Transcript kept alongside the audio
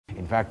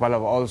fact,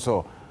 Pallav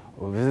also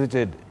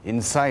visited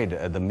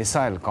inside the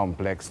missile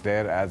complex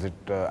there as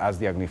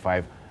the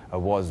Agni-5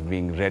 was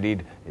being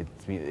readied.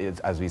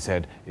 As we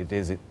said,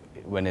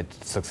 when it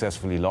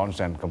successfully launched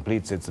and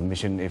completes its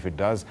mission, if it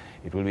does,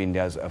 it will be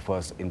India's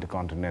first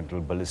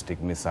intercontinental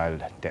ballistic missile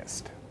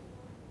test.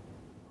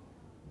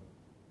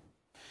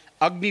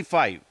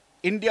 Agni-5,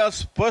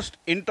 India's first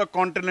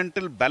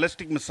intercontinental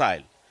ballistic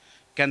missile,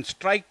 can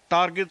strike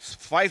targets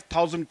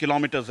 5,000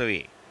 kilometers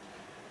away.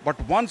 But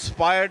once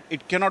fired,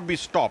 it cannot be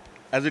stopped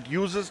as it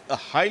uses a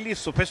highly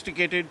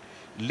sophisticated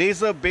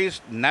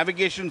laser-based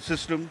navigation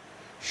system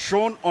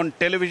shown on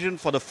television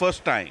for the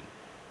first time.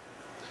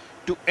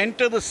 To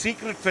enter the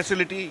secret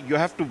facility, you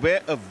have to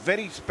wear a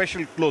very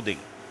special clothing.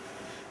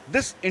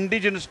 This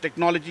indigenous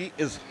technology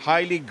is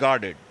highly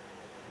guarded.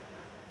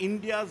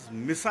 India's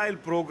missile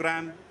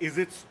program is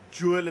its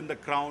jewel in the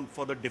crown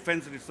for the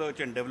Defense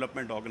Research and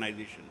Development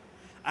Organization.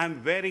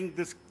 I'm wearing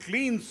this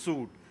clean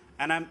suit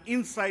and I'm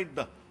inside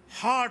the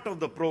heart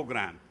of the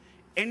program.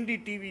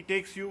 NDTV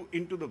takes you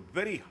into the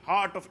very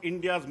heart of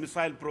India's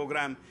missile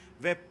program,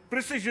 where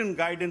precision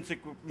guidance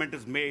equipment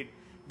is made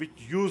which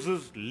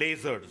uses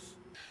lasers.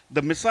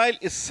 The missile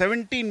is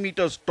 17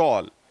 meters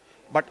tall,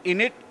 but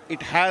in it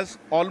has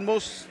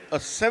almost a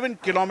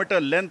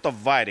 7-kilometer length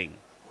of wiring.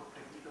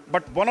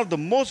 But one of the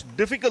most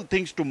difficult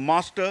things to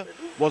master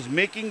was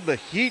making the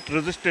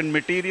heat-resistant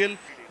material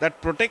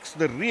that protects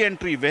the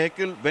re-entry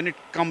vehicle when it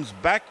comes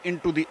back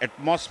into the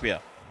atmosphere.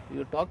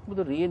 You talk about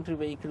the re-entry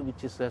vehicle,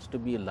 which has to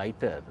be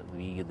lighter.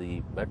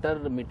 The better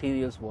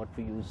materials what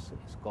we use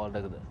is called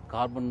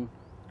carbon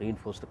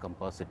reinforced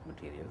composite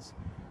materials,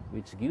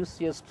 which gives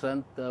you a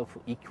strength of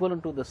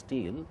equivalent to the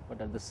steel,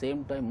 but at the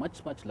same time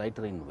much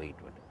lighter in weight.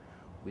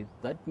 With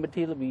that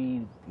material,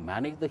 we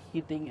manage the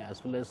heating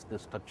as well as the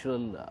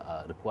structural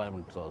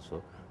requirements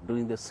also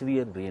during the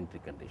severe re-entry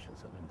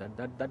conditions. I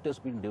mean, that has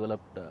been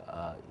developed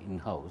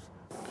in-house.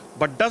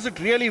 But does it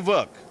really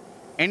work?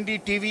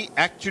 NDTV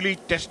actually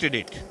tested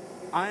it.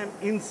 I am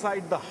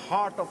inside the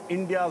heart of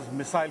India's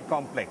missile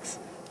complex.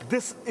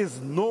 This is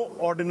no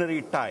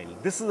ordinary tile.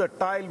 This is a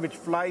tile which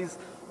flies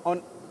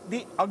on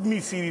the Agni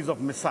series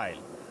of missile.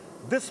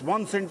 This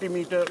 1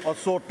 centimeter or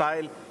so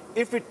tile,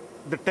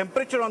 the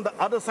temperature on the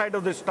other side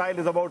of this tile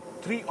is about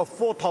 3,000 or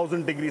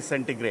 4,000 degrees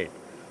centigrade.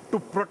 To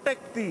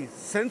protect the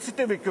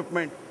sensitive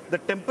equipment, the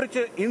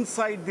temperature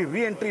inside the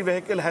re-entry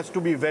vehicle has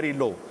to be very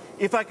low.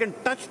 If I can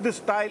touch this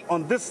tile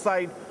on this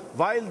side,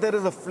 while there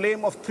is a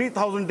flame of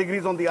 3,000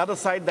 degrees on the other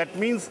side, that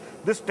means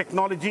this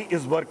technology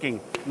is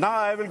working. Now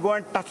I will go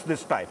and touch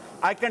this tile.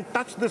 I can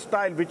touch this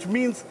tile, which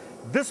means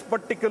this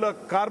particular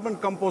carbon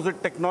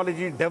composite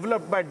technology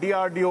developed by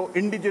DRDO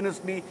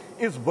indigenously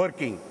is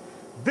working.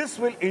 This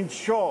will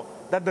ensure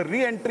that the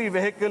re-entry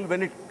vehicle,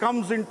 when it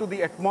comes into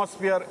the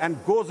atmosphere and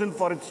goes in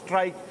for its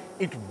strike,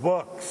 it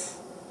works.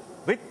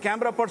 With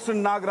camera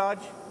person Nagraj,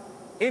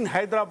 in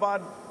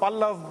Hyderabad,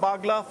 Pallav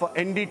Bagla for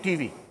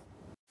NDTV.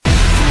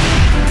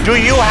 Do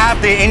you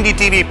have the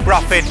NDTV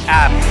Profit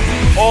app?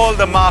 All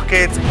the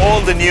markets,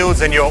 all the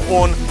news and your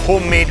own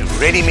homemade,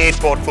 ready-made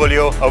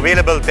portfolio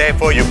available there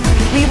for you.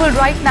 We will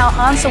right now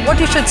answer what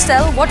you should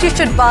sell, what you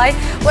should buy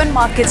when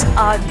markets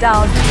are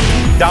down.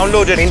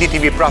 Download at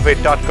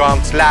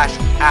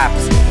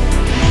ndtvprofit.com/apps.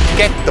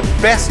 Get the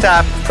best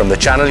app from the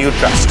channel you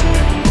trust.